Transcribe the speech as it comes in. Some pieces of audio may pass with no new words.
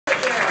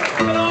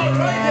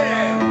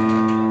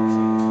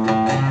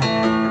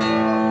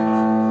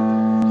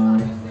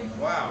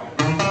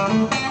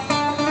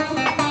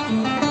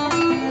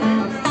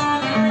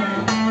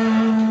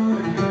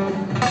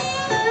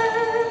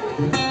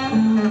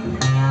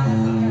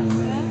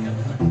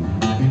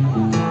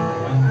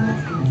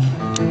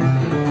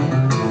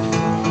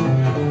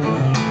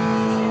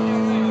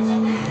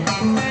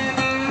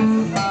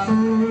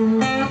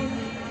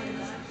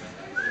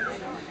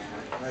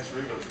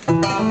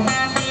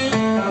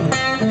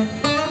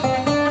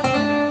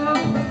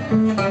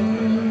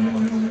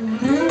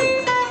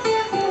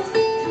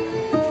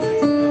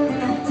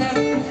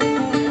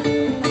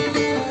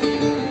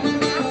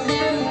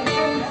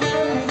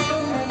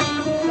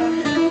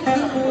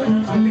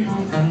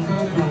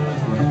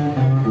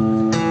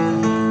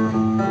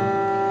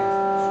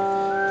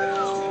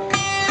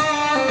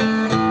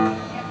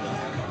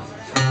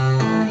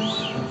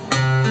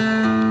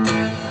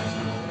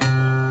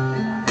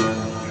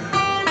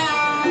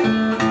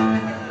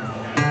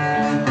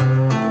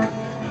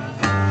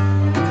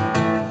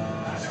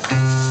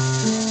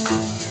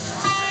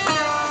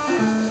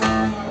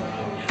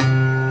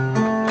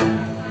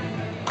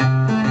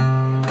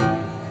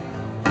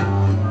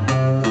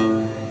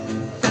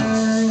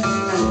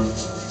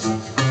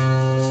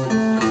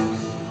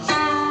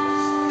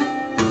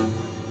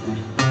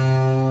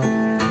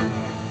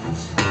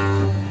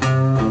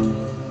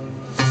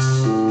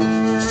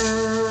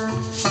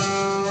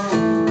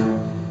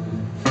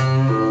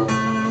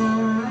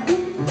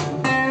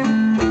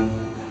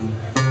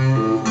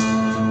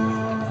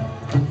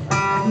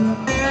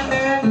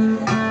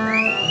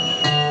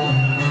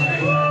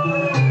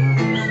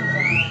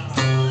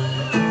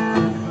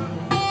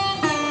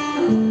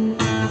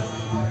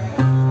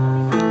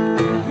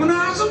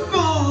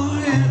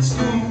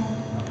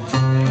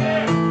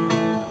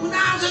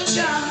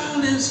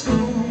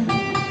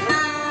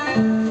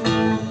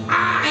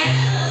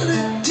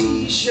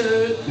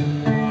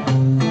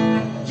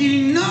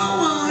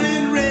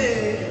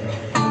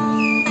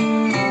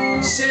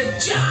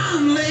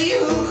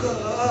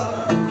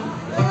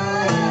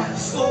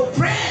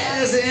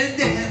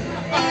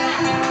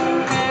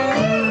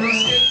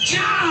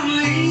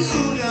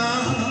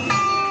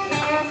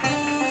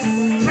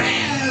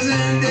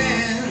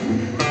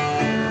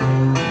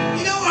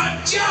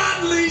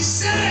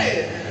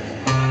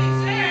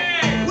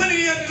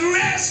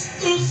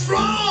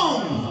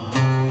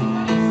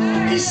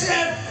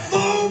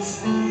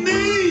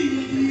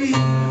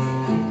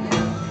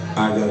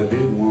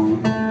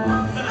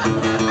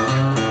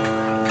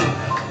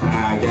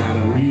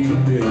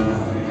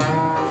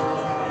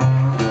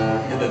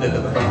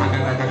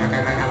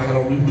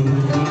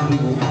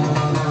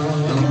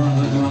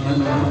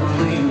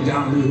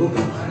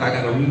I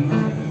got a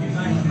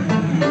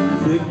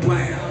big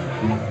plan.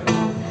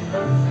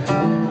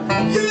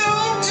 You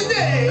know,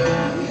 today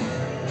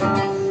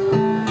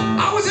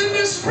I was in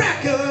this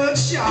record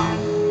shop.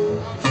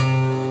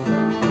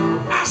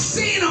 I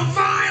seen a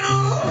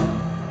vinyl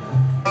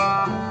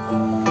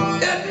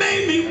that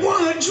made me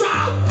wanna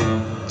drop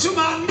to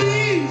my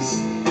knees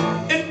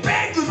and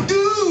beg the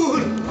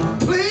dude,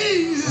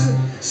 please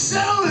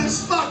sell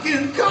this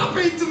fucking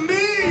copy to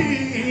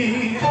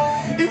me.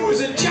 It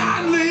was a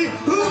John Lee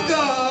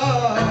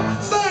Hooker,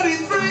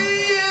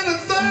 33 and a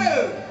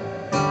third.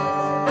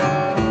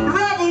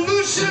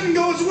 Revolution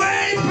goes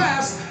way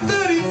past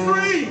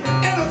 33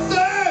 and a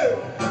third.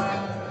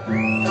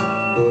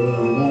 But I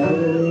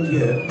won't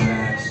get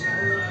past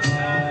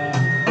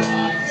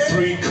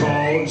 3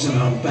 chords and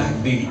a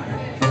backbeat,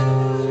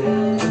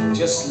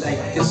 just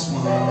like this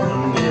one.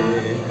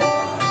 Yeah.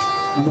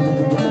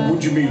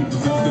 What you mean,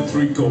 the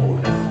 3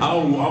 chord? I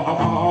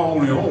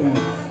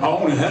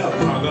only have,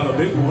 I got a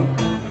big one.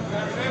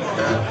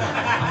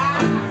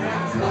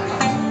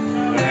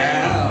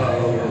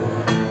 Well,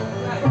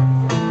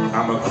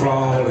 I'm a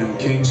crawling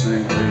king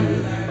snake,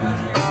 baby,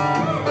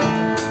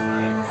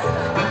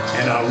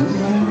 and I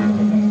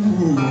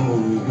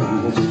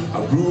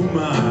rule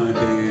my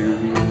damn.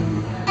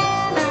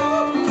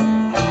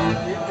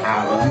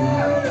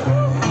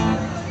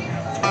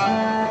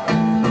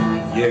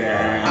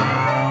 Yeah,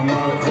 I'm a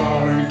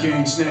crawling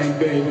king snake,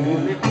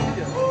 baby.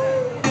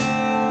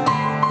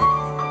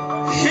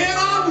 And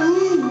I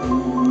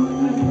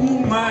rule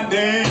my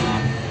damn.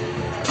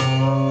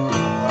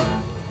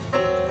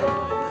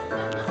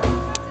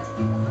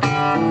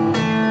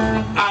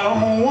 I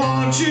don't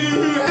want you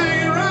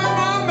hanging around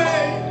my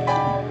maid,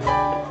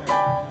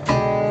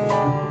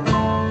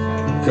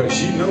 'cause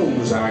she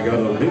knows I got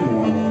a big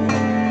one.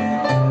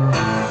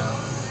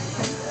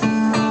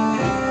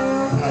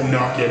 I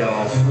knock it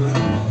off.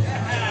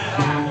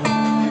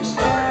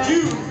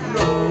 You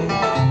know,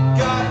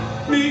 got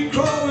me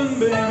crawling,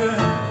 baby.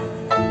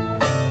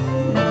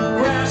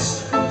 Grass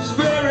is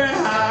very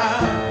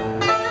high.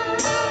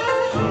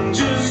 I'm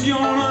just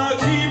gonna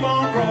keep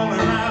on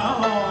crawling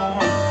now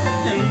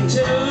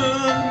until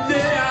the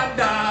day I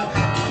die.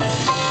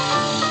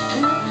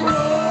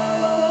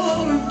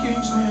 Crawling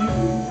keeps me,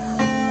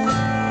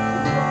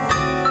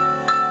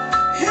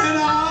 and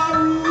I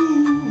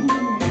rule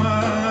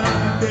my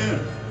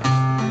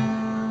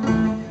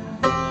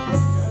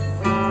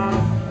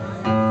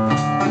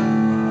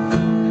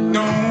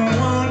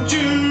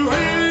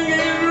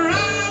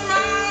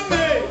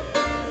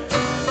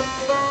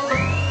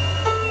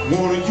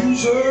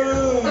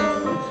use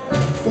her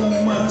for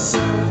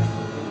myself.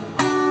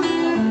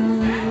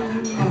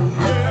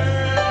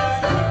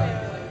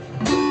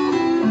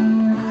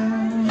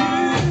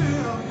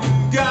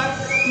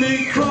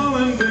 Me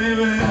crawling,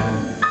 baby,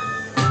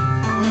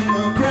 when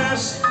the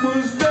grass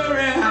was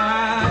very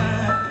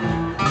high.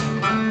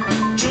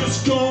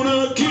 Just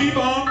gonna keep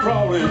on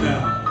crawling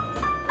now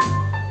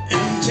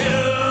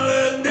until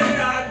the day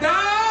I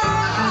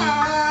die.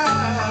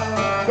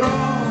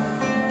 Oh,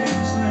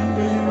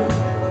 baby.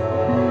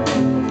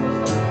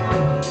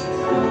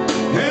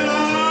 And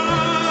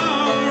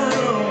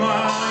I'll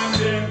remind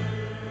him.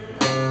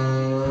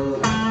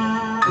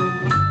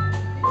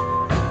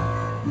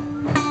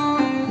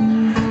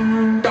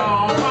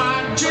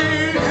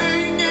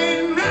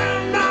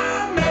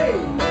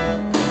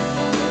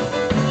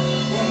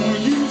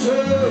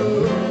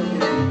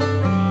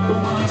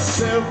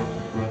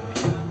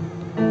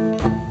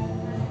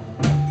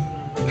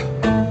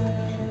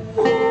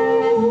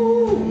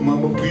 Oh,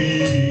 mama,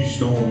 please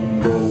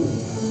don't go.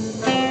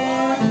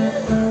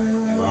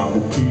 Mama,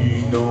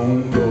 please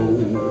don't go.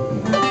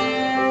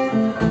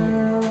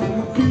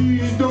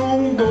 Please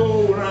don't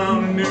go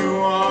down to New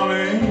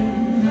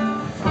Orleans.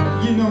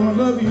 You know I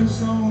love you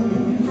so.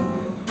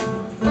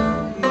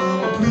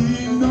 Mama,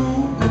 please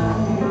don't go.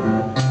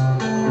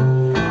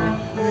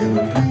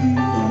 Baby, please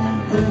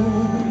don't go.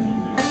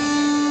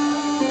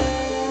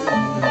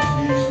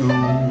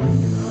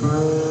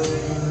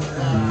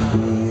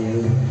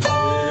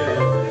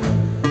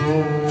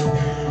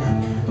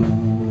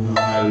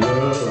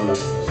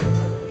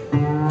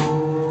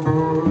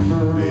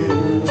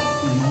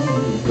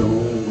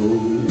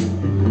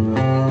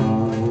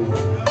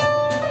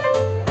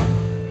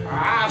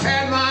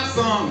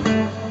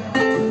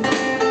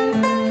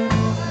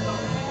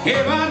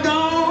 If I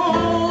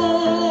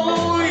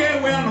don't,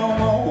 yeah, well, no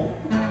more.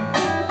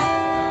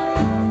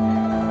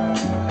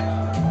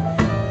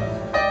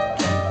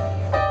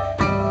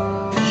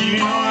 You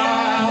know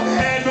I've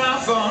had my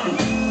fun.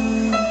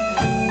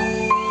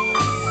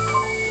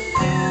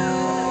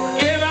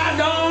 If I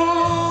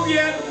don't,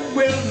 yeah,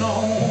 well, no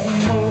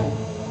more.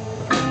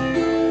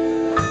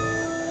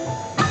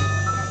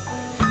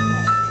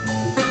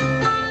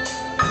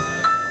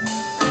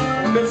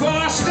 Before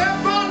I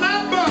step on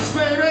that bus,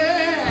 baby,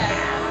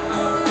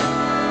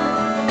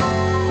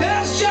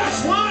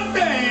 just one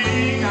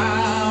thing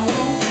I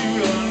want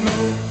you to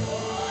know.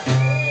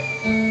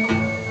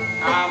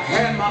 I've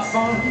had my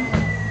fun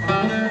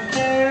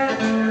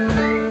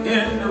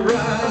in the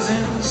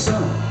rising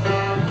sun.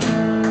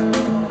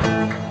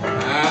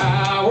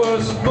 I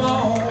was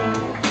born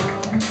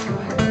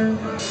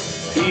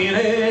in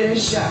a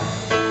shop.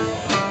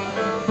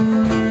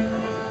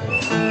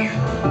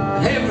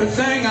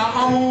 Everything I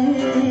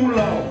own,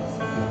 Lord,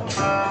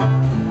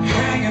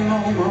 hanging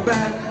on my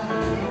back.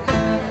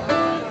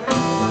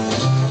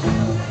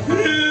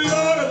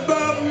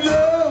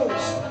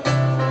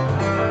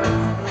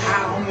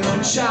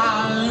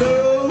 I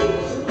love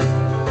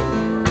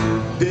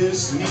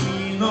this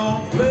mean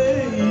old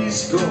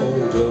place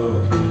called